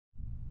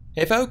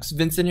Hey folks,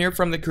 Vincent here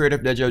from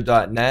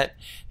thecreativedojo.net.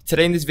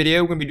 Today in this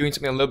video, we're going to be doing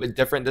something a little bit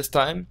different this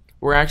time.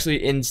 We're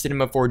actually in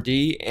Cinema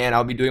 4D, and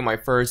I'll be doing my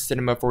first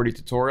Cinema 4D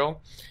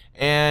tutorial.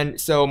 And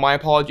so my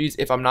apologies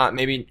if I'm not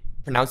maybe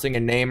pronouncing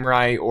a name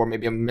right, or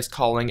maybe I'm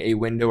miscalling a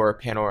window or a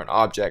panel or an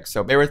object.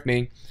 So bear with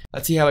me.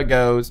 Let's see how it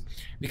goes.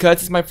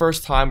 Because it's my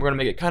first time, we're going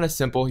to make it kind of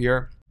simple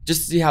here,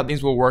 just to see how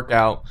things will work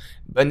out.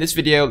 But in this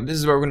video, this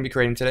is what we're going to be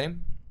creating today.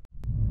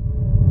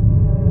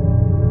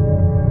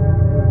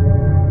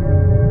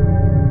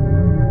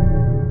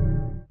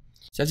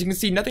 So as you can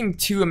see, nothing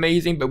too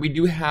amazing, but we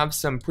do have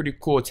some pretty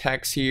cool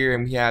text here,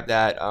 and we have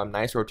that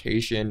nice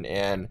rotation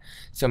and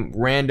some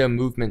random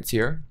movements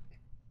here.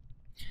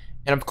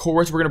 And of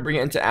course, we're going to bring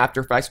it into After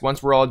Effects.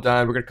 Once we're all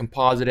done, we're going to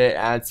composite it,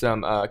 add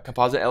some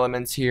composite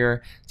elements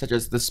here, such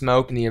as the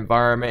smoke and the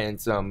environment, and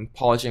some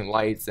polishing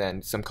lights,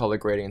 and some color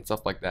grading and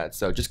stuff like that.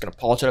 So just going to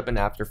polish it up in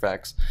After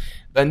Effects.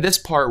 But in this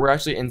part, we're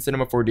actually in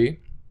Cinema 4D.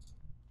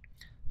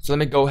 So let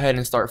me go ahead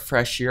and start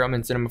fresh here. I'm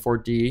in Cinema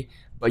 4D.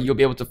 But you'll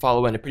be able to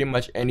follow in pretty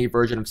much any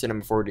version of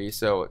Cinema 4D.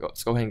 So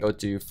let's go ahead and go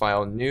to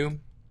File, New,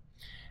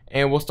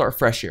 and we'll start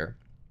fresh here.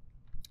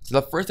 So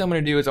the first thing I'm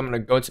going to do is I'm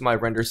going to go to my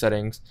render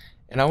settings,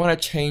 and I want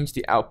to change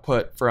the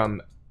output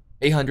from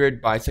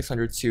 800 by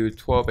 600 to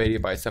 1280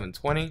 by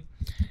 720,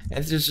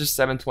 and this is just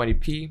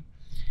 720p.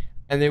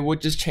 And then we'll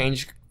just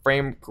change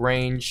frame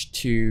range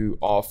to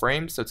all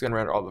frames, so it's going to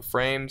render all the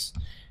frames.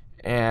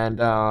 And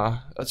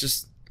let's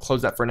just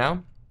close that for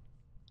now.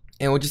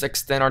 And we'll just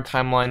extend our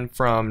timeline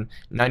from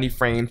 90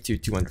 frames to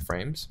 200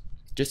 frames,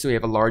 just so we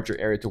have a larger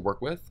area to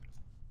work with.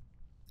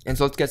 And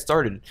so let's get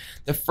started.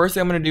 The first thing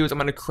I'm going to do is I'm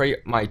going to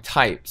create my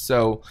type.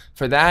 So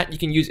for that, you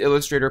can use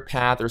Illustrator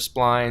Path or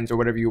Splines or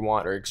whatever you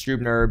want, or Extrude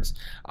NURBS.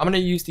 I'm going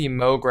to use the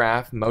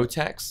MoGraph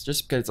MoText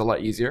just because it's a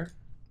lot easier.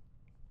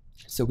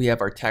 So we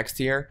have our text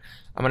here.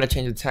 I'm going to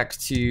change the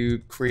text to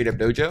Creative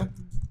Dojo.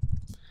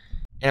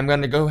 And I'm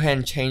going to go ahead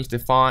and change the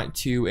font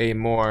to a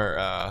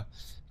more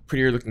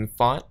prettier looking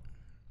font.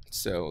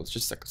 So let's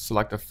just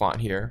select a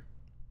font here.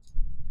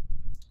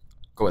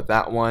 Go with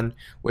that one.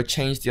 We'll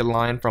change the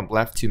align from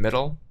left to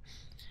middle.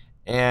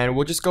 And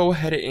we'll just go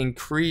ahead and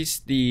increase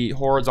the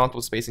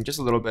horizontal spacing just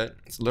a little bit.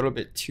 It's a little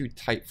bit too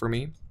tight for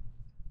me.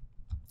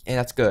 And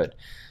that's good.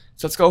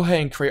 So let's go ahead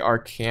and create our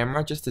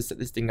camera just to set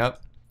this thing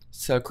up.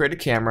 So create a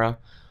camera.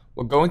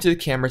 We'll go into the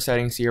camera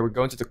settings here. We'll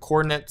go into the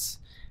coordinates.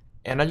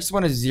 And I just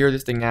want to zero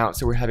this thing out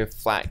so we have a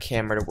flat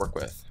camera to work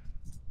with.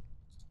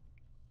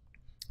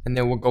 And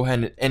then we'll go ahead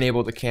and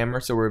enable the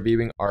camera so we're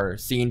viewing our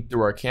scene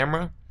through our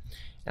camera.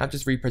 And I'll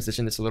just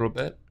reposition this a little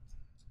bit.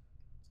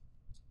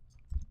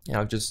 And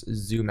I'll just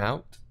zoom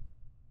out.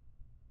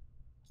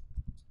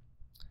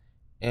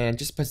 And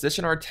just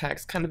position our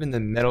text kind of in the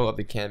middle of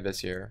the canvas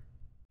here.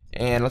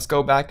 And let's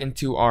go back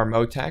into our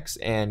MoText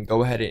and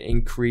go ahead and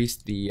increase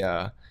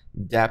the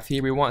depth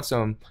here. We want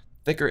some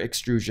thicker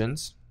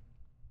extrusions.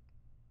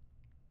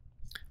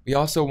 We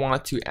also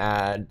want to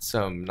add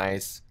some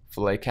nice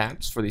fillet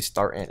caps for the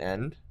start and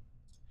end.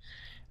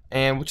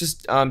 And we'll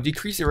just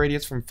decrease the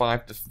radius from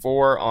 5 to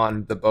 4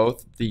 on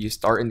both the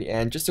start and the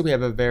end, just so we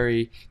have a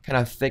very kind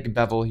of thick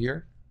bevel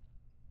here.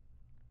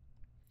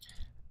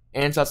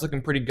 And so that's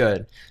looking pretty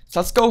good.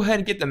 So let's go ahead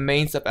and get the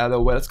main stuff out of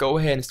the way. Let's go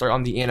ahead and start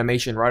on the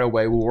animation right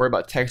away. We'll worry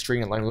about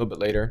texturing and line a little bit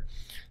later.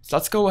 So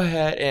let's go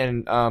ahead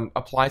and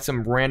apply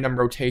some random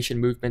rotation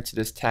movement to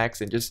this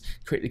text and just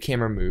create the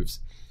camera moves.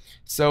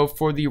 So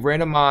for the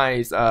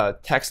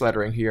randomized text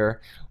lettering here,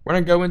 we're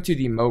going to go into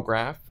the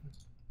MoGraph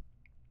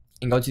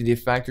and go to the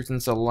effectors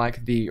and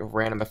select the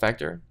random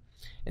effector.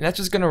 And that's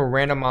just going to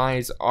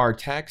randomize our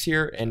text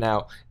here. And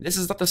now this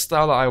is not the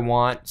style that I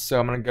want, so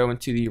I'm going to go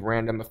into the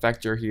random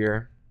effector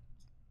here.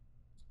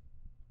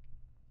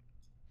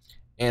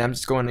 And I'm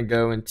just going to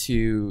go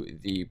into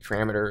the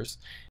parameters.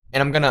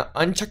 And I'm going to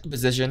uncheck the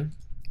position.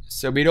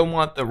 So we don't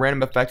want the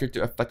random effector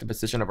to affect the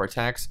position of our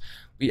text.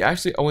 We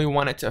actually only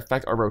want it to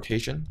affect our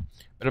rotation.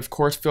 But of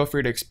course, feel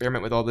free to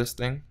experiment with all this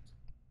thing.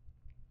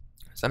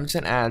 So I'm just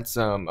going to add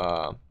some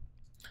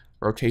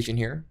rotation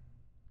here,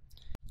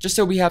 just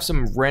so we have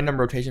some random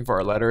rotation for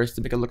our letters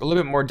to make it look a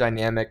little bit more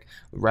dynamic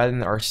rather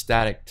than our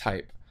static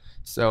type.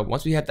 So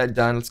once we have that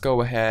done, let's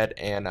go ahead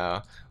and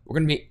we're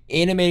going to be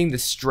animating the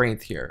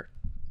strength here.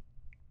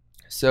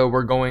 So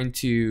we're going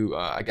to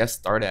I guess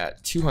start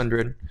at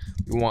 200.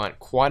 We want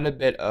quite a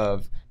bit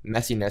of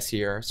messiness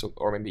here, so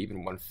or maybe even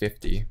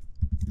 150.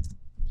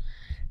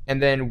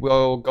 And then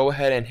we'll go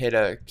ahead and hit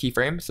a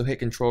keyframe. So hit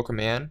Control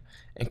Command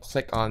and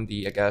click on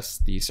the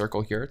the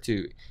circle here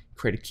to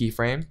create a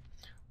keyframe.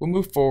 We'll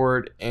move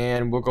forward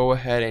and we'll go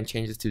ahead and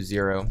change this to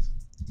 0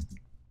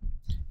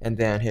 and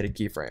then hit a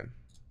keyframe.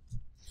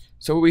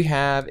 So what we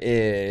have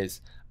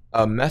is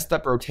a messed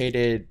up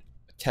rotated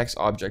text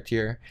object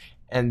here,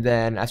 and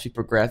then as we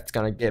progress it's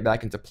going to get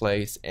back into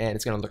place and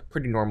it's going to look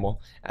pretty normal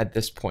at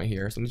this point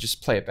here. So let me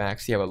just play it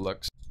back, see how it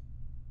looks.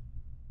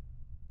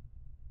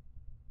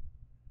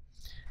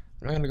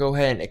 I'm going to go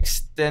ahead and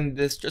extend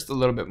this just a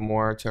little bit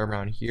more to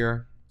around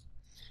here,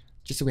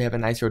 just so we have a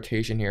nice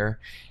rotation here.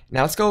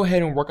 Now let's go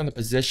ahead and work on the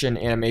position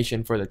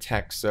animation for the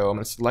text. So I'm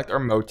going to select our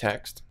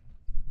MoText.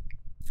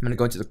 I'm going to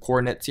go into the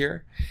coordinates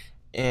here,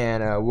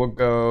 and we'll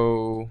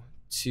go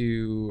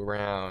to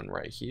around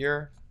right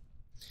here,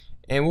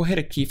 and we'll hit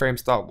a keyframe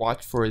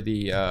stopwatch for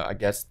the I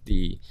guess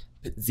the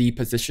Z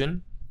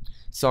position.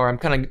 So I'm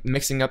kind of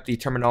mixing up the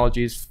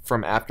terminologies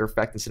from After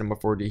Effects and Cinema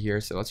 4D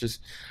here. So let's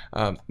just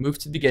move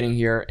to the beginning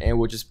here, and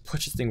we'll just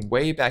push this thing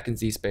way back in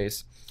Z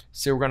space.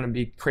 So we're going to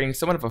be creating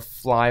somewhat of a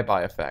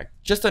flyby effect,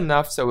 just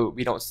enough so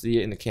we don't see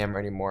it in the camera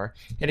anymore.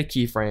 Hit a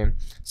keyframe.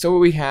 So what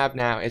we have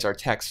now is our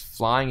text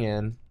flying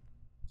in,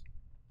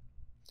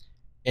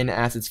 and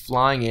as it's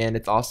flying in,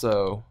 it's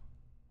also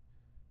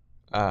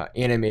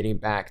animating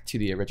back to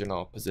the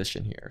original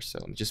position here. So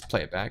let me just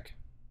play it back.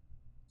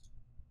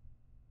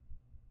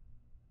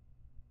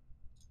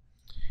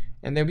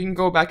 And then we can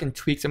go back and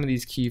tweak some of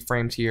these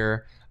keyframes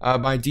here.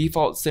 By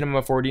default,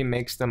 Cinema 4D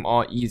makes them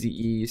all easy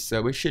ease,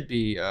 so it should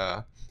be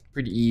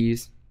pretty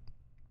ease.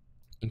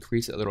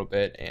 Increase it a little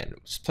bit, and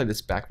just play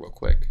this back real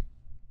quick.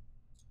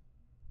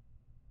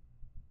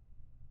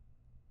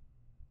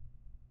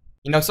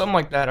 You know, something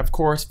like that. Of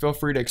course, feel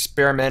free to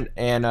experiment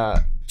and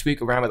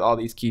tweak around with all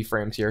these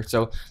keyframes here.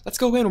 So let's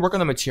go ahead and work on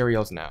the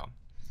materials now.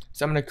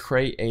 So I'm going to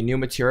create a new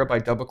material by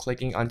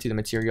double-clicking onto the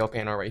material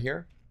panel right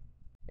here.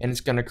 And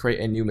it's going to create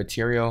a new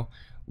material.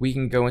 We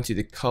can go into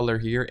the color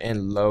here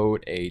and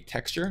load a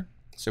texture.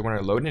 So we're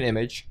going to load an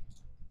image.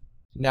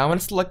 Now I'm going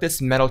to select this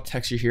metal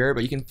texture here,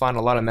 but you can find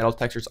a lot of metal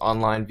textures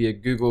online via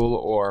Google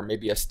or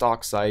maybe a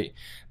stock site.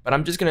 But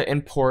I'm just going to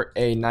import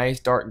a nice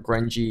dark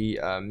grungy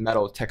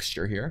metal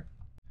texture here.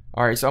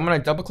 Alright, so I'm going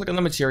to double click on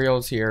the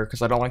materials here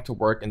because I don't like to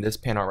work in this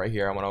panel right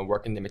here. I want to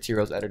work in the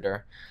materials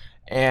editor.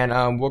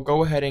 And we'll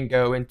go ahead and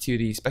go into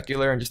the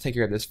specular and just take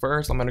care of this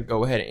first. I'm going to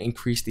go ahead and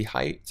increase the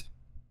height.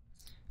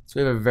 So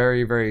we have a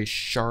very, very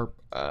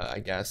sharp, I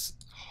guess,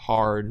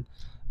 hard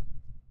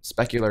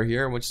specular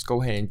here. We'll just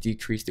go ahead and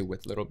decrease the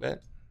width a little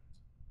bit.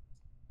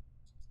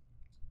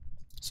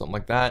 Something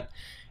like that.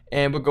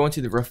 And we'll go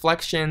into the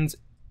reflections,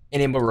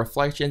 enable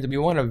reflections. And we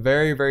want a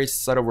very, very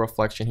subtle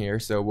reflection here.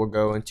 So we'll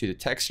go into the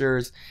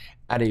textures,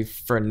 add a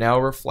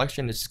Fresnel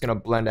reflection. It's just going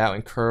to blend out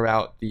and curve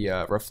out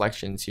the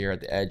reflections here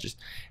at the edges.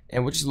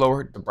 And we'll just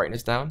lower the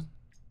brightness down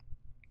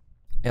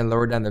and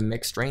lower down the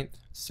mix strength.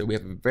 So we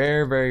have a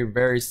very, very,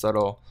 very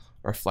subtle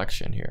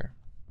reflection here.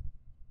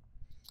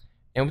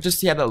 And we'll just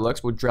see how that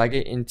looks. We'll drag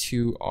it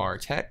into our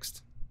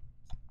text.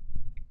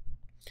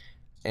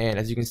 And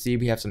as you can see,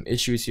 we have some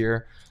issues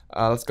here.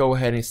 Let's go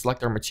ahead and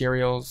select our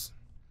materials.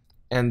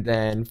 And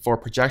then for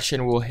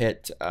projection, we'll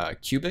hit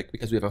cubic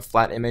because we have a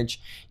flat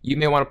image. You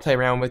may want to play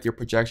around with your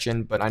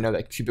projection, but I know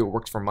that cubic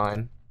works for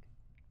mine.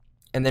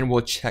 And then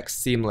we'll check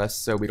seamless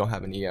so we don't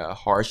have any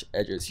harsh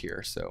edges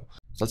here. So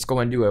let's go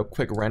and do a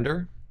quick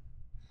render.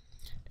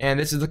 And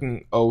this is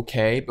looking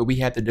okay, but we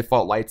have the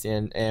default lights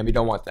in and we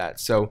don't want that.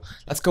 So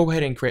let's go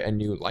ahead and create a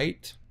new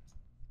light.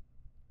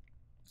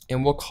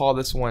 And we'll call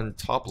this one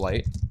top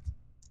light.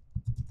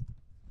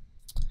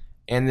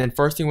 And then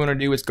first thing we want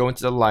to do is go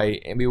into the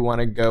light and we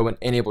want to go and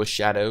enable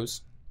shadows.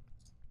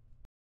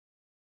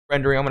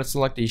 Rendering, I'm going to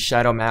select the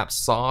shadow map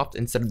soft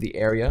instead of the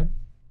area.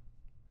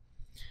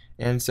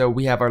 And so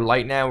we have our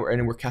light now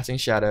and we're casting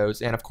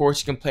shadows. And of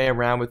course you can play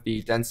around with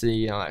the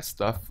density and all that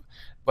stuff.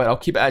 But I'll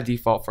keep it at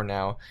default for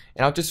now.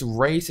 And I'll just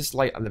raise this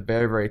light on the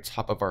very, very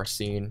top of our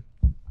scene.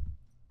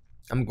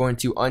 I'm going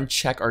to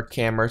uncheck our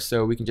camera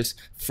so we can just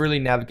freely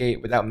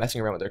navigate without messing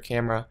around with our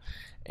camera.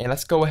 And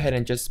let's go ahead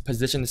and just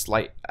position this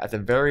light at the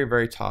very,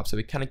 very top so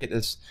we kind of get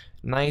this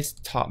nice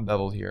top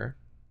bevel here.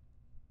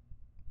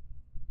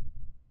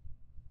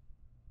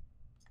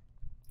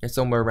 And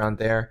somewhere around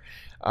there.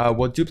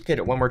 We'll duplicate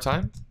it one more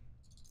time.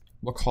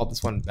 We'll call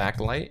this one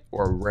backlight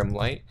or rim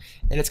light,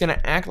 and it's going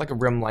to act like a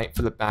rim light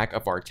for the back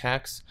of our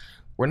text.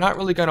 We're not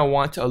really going to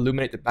want to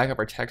illuminate the back of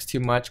our text too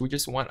much. We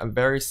just want a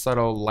very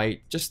subtle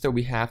light just so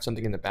we have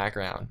something in the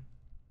background.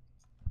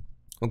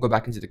 We'll go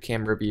back into the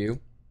camera view,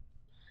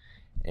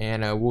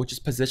 and we'll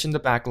just position the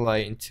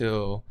backlight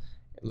until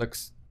it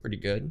looks pretty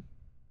good. And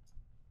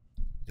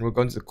we'll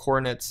go into the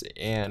coordinates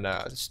and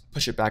just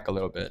push it back a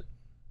little bit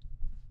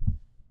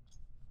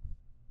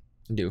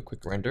and do a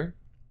quick render.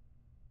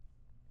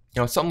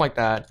 You know, something like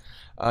that.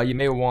 You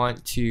may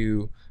want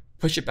to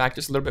push it back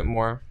just a little bit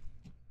more.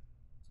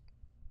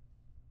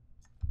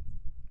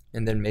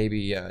 And then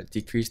maybe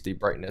decrease the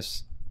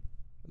brightness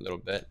a little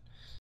bit.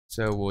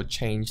 So we'll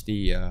change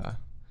the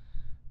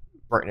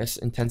brightness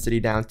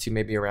intensity down to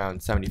maybe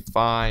around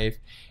 75.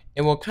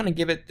 And we'll kind of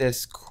give it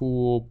this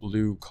cool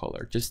blue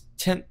color. Just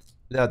tint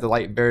the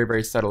light very,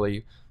 very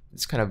subtly.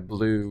 This kind of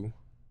blue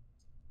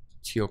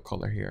teal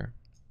color here.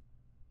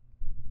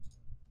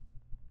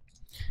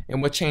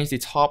 And we'll change the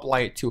top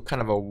light to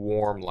kind of a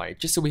warm light,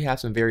 just so we have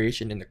some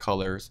variation in the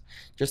colors,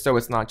 just so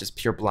it's not just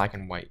pure black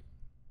and white.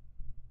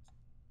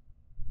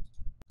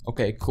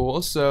 Okay,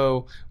 cool.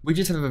 So we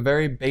just have a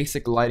very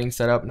basic lighting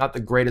setup, not the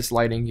greatest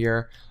lighting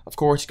here. Of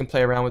course, you can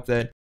play around with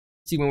it.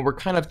 See, when we're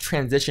kind of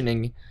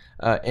transitioning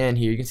in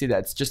here, you can see that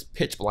it's just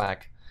pitch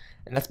black.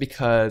 And that's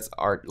because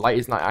our light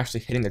is not actually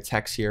hitting the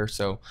text here.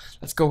 So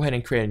let's go ahead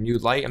and create a new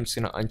light. I'm just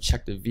going to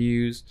uncheck the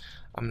views.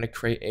 I'm going to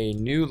create a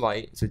new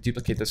light. So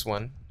duplicate this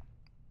one.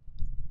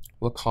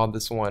 We'll call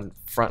this one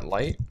front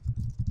light.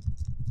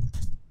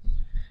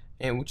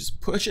 And we'll just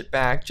push it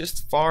back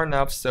just far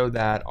enough so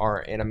that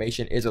our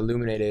animation is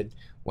illuminated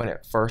when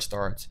it first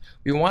starts.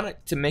 We want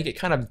it to make it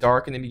kind of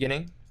dark in the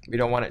beginning. We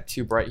don't want it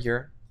too bright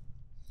here.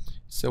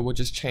 So we'll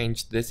just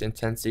change this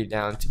intensity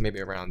down to maybe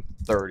around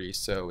 30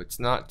 so it's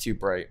not too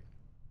bright.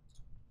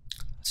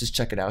 Let's just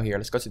check it out here.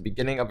 Let's go to the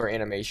beginning of our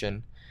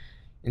animation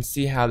and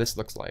see how this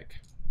looks like.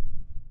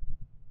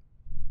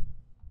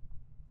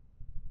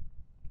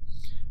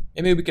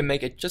 And maybe we can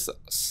make it just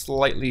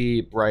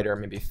slightly brighter,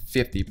 maybe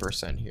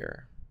 50%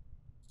 here.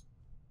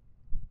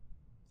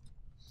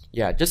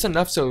 Yeah, just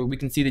enough so we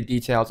can see the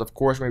details. Of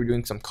course, we're going to be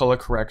doing some color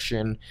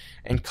correction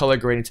and color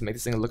grading to make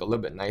this thing look a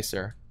little bit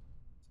nicer.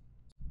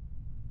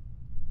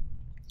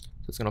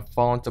 So it's going to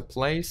fall into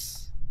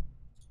place.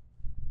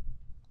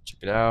 Check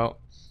it out.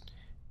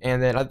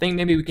 And then I think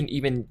maybe we can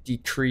even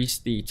decrease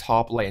the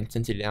top light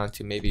intensity down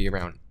to maybe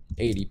around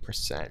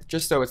 80%,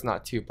 just so it's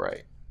not too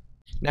bright.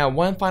 Now,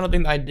 one final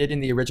thing that I did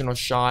in the original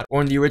shot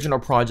or in the original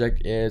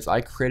project is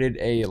I created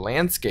a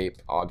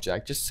landscape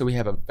object just so we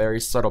have a very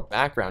subtle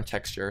background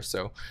texture.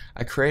 So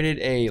I created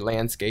a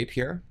landscape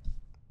here.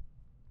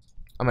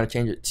 I'm going to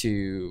change it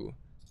to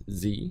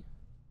Z.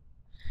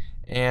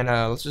 And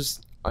let's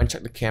just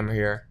uncheck the camera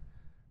here.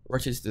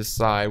 Rotate to the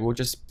side. We'll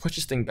just push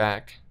this thing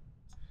back.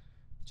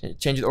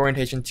 Change the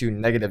orientation to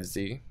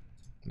 -Z.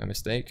 My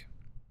mistake.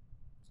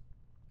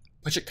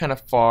 Push it kind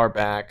of far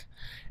back.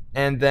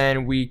 And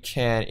then we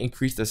can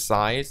increase the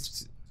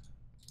size.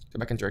 Go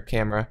back into our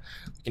camera.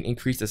 We can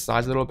increase the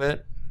size a little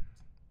bit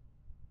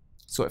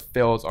so it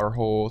fills our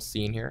whole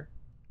scene here.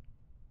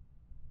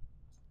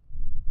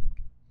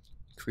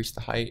 Increase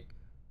the height.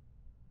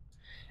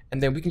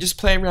 And then we can just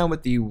play around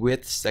with the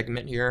width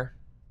segment here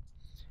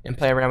and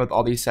play around with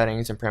all these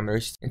settings and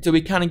parameters until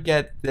we kind of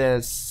get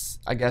this,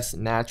 I guess,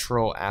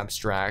 natural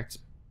abstract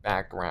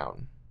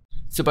background.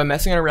 So by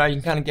messing around, you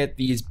can kind of get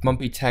these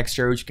bumpy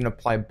textures. You can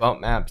apply bump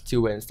maps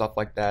to it and stuff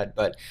like that.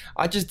 But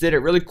I just did it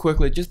really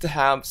quickly just to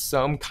have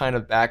some kind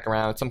of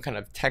background, some kind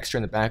of texture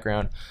in the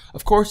background.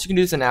 Of course, you can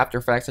do this in After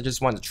Effects. I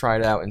just wanted to try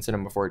it out in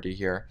Cinema 4D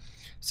here.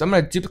 So I'm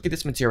going to duplicate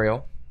this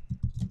material.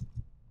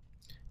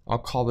 I'll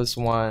call this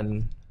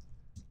one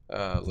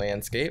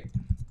landscape.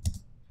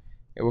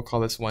 And we'll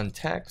call this one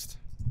text.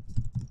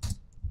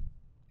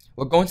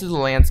 We'll go into the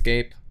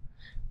landscape.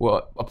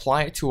 We'll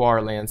apply it to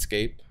our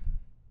landscape.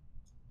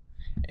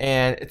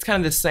 And it's kind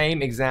of the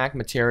same exact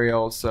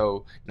material,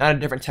 so not a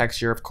different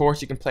texture. Of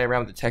course, you can play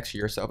around with the texture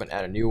yourself and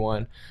add a new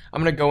one.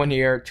 I'm going to go in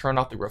here, turn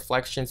off the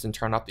reflections, and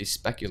turn off the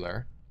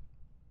specular.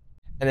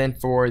 And then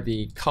for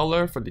the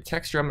color, for the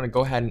texture, I'm going to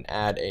go ahead and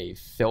add a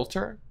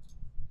filter.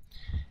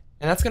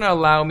 And that's going to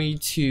allow me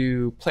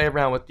to play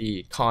around with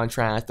the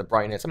contrast, the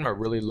brightness. I'm going to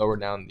really lower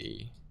down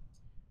the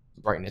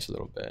brightness a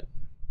little bit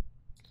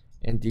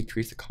and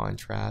decrease the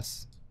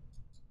contrast.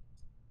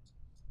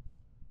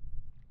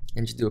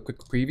 And just do a quick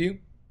preview.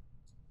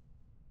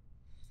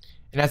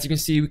 And as you can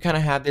see, we kind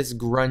of have this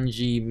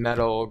grungy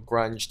metal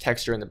grunge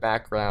texture in the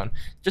background,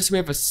 just so we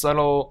have a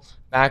subtle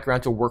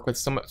background to work with,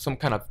 some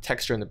kind of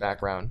texture in the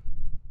background.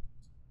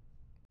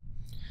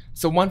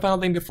 So one final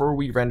thing before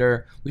we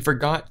render, we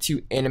forgot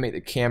to animate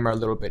the camera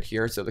a little bit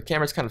here. So the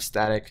camera is kind of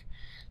static.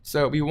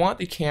 So we want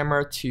the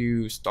camera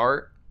to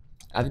start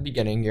at the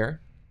beginning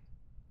here.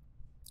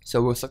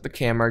 So we'll select the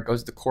camera,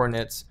 goes to the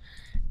coordinates,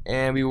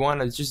 and we want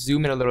to just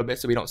zoom in a little bit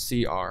so we don't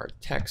see our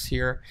text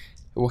here.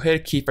 We'll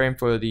hit a keyframe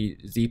for the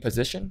Z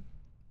position.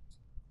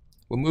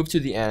 We'll move to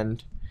the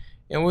end,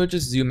 and we'll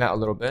just zoom out a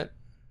little bit.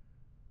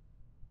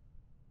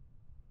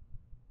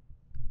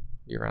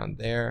 Be around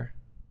there.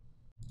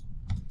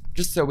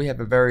 Just so we have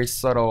a very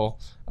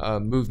subtle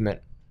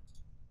movement.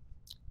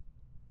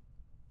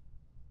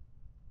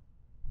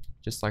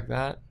 Just like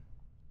that.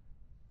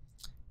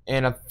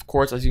 And of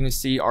course, as you can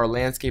see, our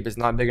landscape is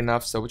not big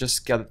enough, so we'll just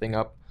scale the thing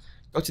up.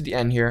 Go to the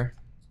end here.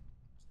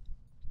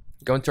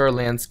 Go into our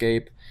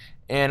landscape.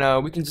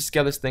 And we can just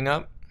scale this thing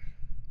up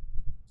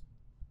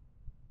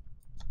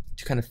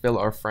to kind of fill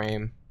our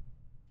frame.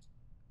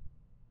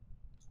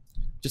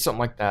 Just something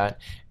like that.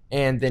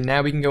 And then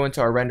now we can go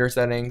into our render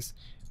settings.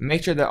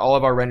 Make sure that all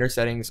of our render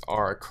settings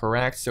are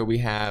correct. So we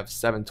have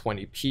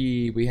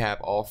 720p, we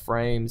have all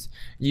frames.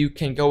 You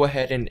can go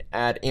ahead and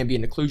add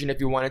ambient occlusion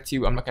if you wanted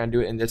to. I'm not going to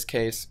do it in this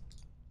case.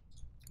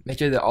 Make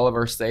sure that all of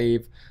our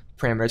save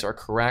parameters are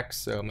correct.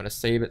 So I'm going to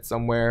save it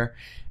somewhere.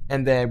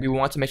 And then we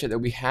want to make sure that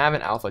we have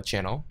an alpha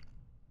channel.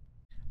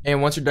 And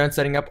once you're done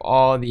setting up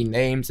all the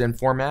names and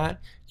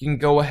format, you can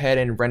go ahead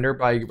and render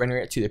by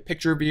rendering it to the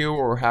picture view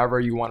or however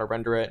you want to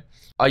render it.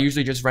 I'll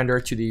usually just render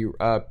it to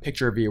the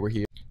picture viewer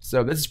here.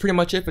 So this is pretty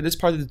much it for this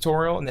part of the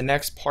tutorial. In the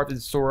next part of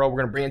the tutorial, we're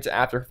going to bring it into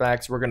After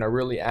Effects. We're going to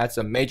really add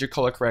some major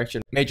color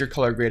correction, major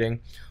color grading.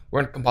 We're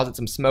going to composite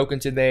some smoke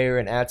into there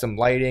and add some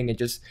lighting and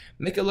just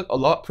make it look a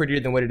lot prettier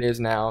than what it is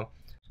now.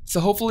 So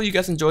hopefully you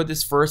guys enjoyed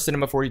this first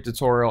Cinema 4D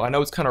tutorial. I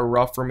know it's kind of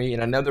rough for me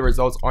and I know the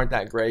results aren't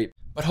that great,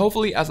 but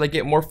hopefully as I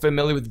get more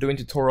familiar with doing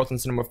tutorials in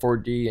Cinema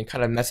 4D and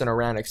kind of messing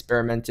around,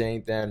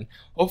 experimenting, then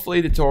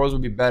hopefully the tutorials will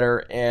be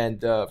better and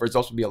the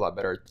results will be a lot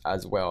better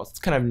as well. It's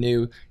kind of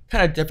new,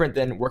 kind of different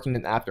than working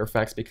in After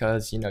Effects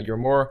because, you know, you're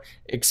more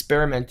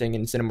experimenting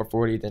in Cinema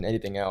 4D than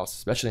anything else,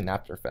 especially in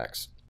After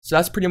Effects. So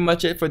that's pretty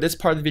much it for this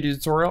part of the video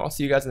tutorial. I'll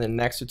see you guys in the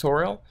next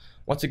tutorial.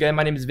 Once again,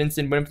 my name is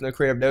Vincent Williams from the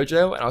Creative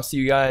Dojo, and I'll see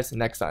you guys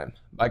next time.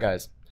 Bye, guys.